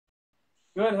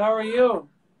Good. How are you?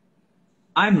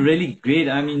 I'm really great.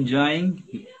 I'm enjoying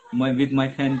with my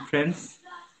friends.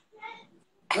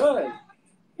 Good.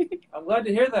 I'm glad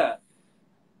to hear that.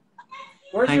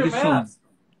 Where's Thank your you so much. mask?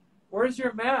 Where's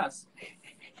your mask?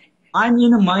 I'm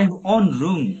in my own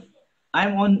room.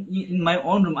 I'm in my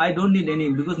own room. I don't need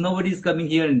any because nobody is coming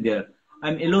here and there.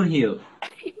 I'm alone here.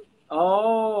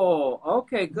 Oh,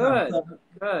 okay. Yeah, Good. so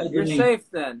I Good. You're don't need.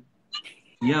 safe then.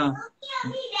 Yeah.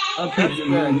 Okay. That's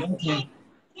good. Okay.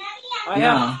 I have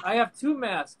Yeah. I have two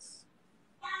masks.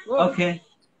 Look, Okay.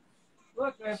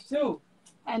 look. I have two.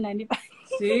 And 95.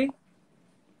 See?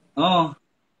 Oh,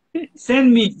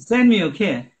 send me. Send me.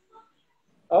 Okay.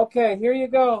 Okay. Here you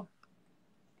go.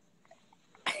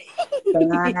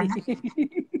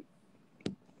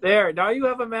 There. Now you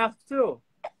have a mask too.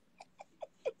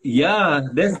 Yeah,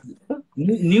 that's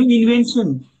new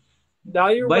invention Now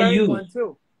you're by wearing you. one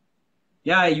too.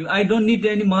 Yeah, I don't need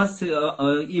any mask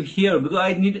if here because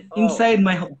I need Oh. inside Oh.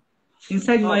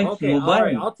 my Okay. All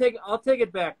right. mobile. I'll take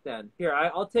it back then. Here.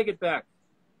 I'll take it back.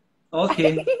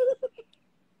 Okay.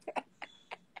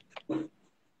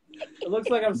 It looks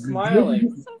like I'm Great,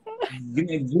 smiling.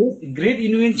 great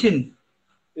invention.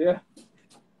 Yeah.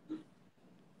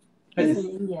 It's in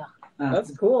India.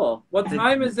 That's cool. What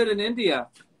time is it in India?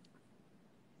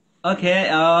 Okay,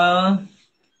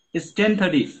 it's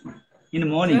 10:30 in the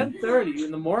morning. 10:30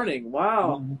 in the morning.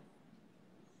 Wow.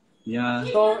 Yeah.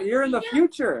 So you're in the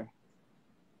future.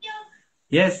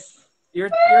 Yes. You're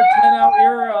 10 out.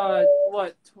 You're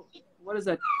what is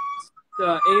that?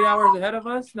 8 hours ahead of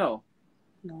us? No,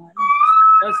 No,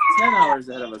 I that's 10 hours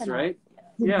ahead of us, 10 hours. right?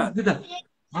 Yeah.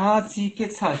 Ah, chicken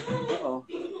side. Uh-oh.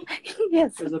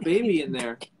 Yes. There's a baby in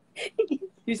there.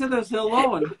 He said there's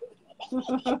alone.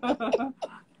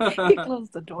 He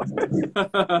closed the door.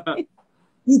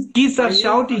 Kids Are are you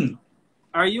shouting.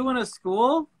 are you in a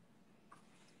school?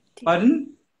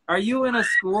 Pardon? Are you in a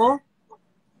school?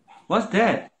 What's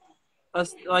that?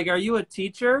 Like, are you a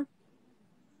teacher?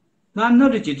 No, I'm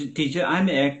not a teacher. I'm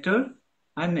an actor.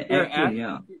 I'm an You're actor. act.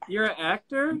 Yeah. You're an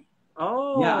actor. Yeah,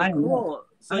 Oh, I know. cool.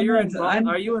 So you're in. I'm.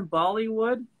 Are you in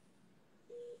Bollywood?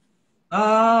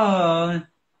 Uh,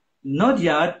 Not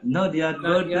yet, not yet. Not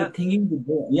But yet. thinking to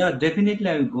go. Yeah, definitely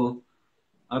I will go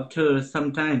after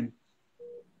some time.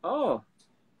 Oh,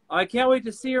 I can't wait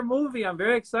to see your movie. I'm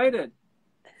very excited.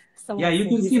 Yeah, Someone you said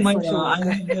can he's see a my. social I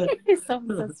worker. have.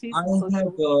 Someone says he's I a social have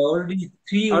worker. already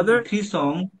Are there three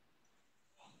songs,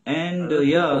 and people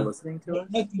yeah, listening to I us?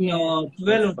 act in Yeah. a 12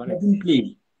 That's or funny. 13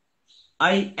 play.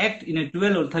 I act in a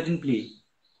 12 or 13 play.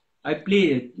 I play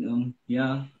it.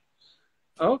 Yeah,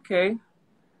 Okay.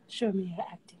 Show me your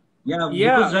acting. yeah.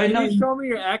 Because Yeah. right Can now, you show me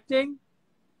your acting?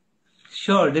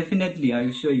 sure, definitely, I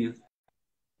will show you.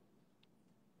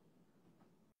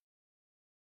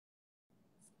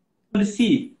 Want to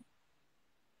see?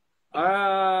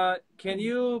 Can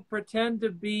you pretend to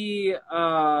be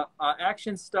an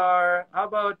action star? How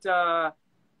about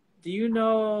do you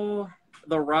know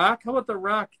The Rock? How about The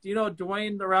Rock? Do you know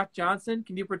Dwayne The Rock Johnson?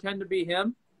 Can you pretend to be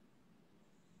him?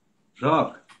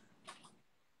 Rock.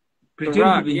 The Pretend to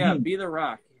Rock, be yeah, him. be The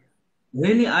Rock.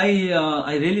 Really,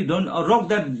 I really don't rock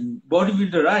that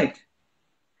bodybuilder, right?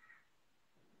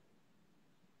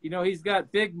 You know, he's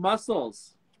got big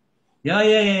muscles. Yeah,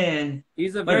 yeah, yeah, yeah.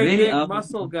 He's a But very really, big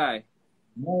muscle guy.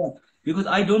 no, because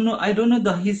I don't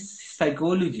know his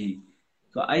psychology.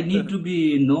 So I need to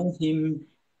be know him.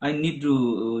 I need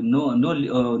to know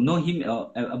him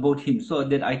about him so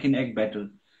that I can act better.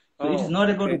 So it is Oh, not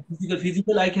about okay. the physical.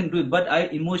 Physical I can do it, but I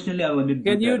emotionally I want to do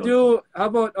Can you that also. do, how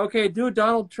about, okay, do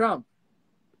Donald Trump.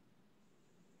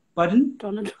 Pardon?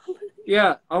 Donald Trump.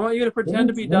 Yeah, I want you to pretend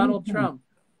to be Donald Donald Trump. Trump.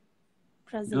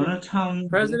 President. Donald Trump.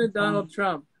 President Donald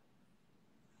Trump.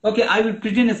 Okay, I will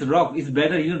pretend as rock. It's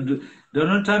better.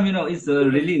 Donald Trump, it's a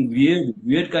really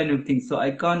weird kind of thing. So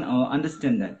I can't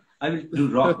understand that. I will do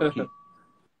rock. Okay,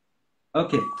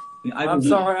 okay, I will I'm do.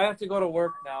 sorry, I have to go to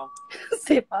work now.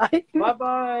 Say bye. Bye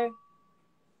bye.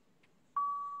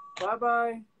 Bye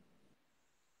bye.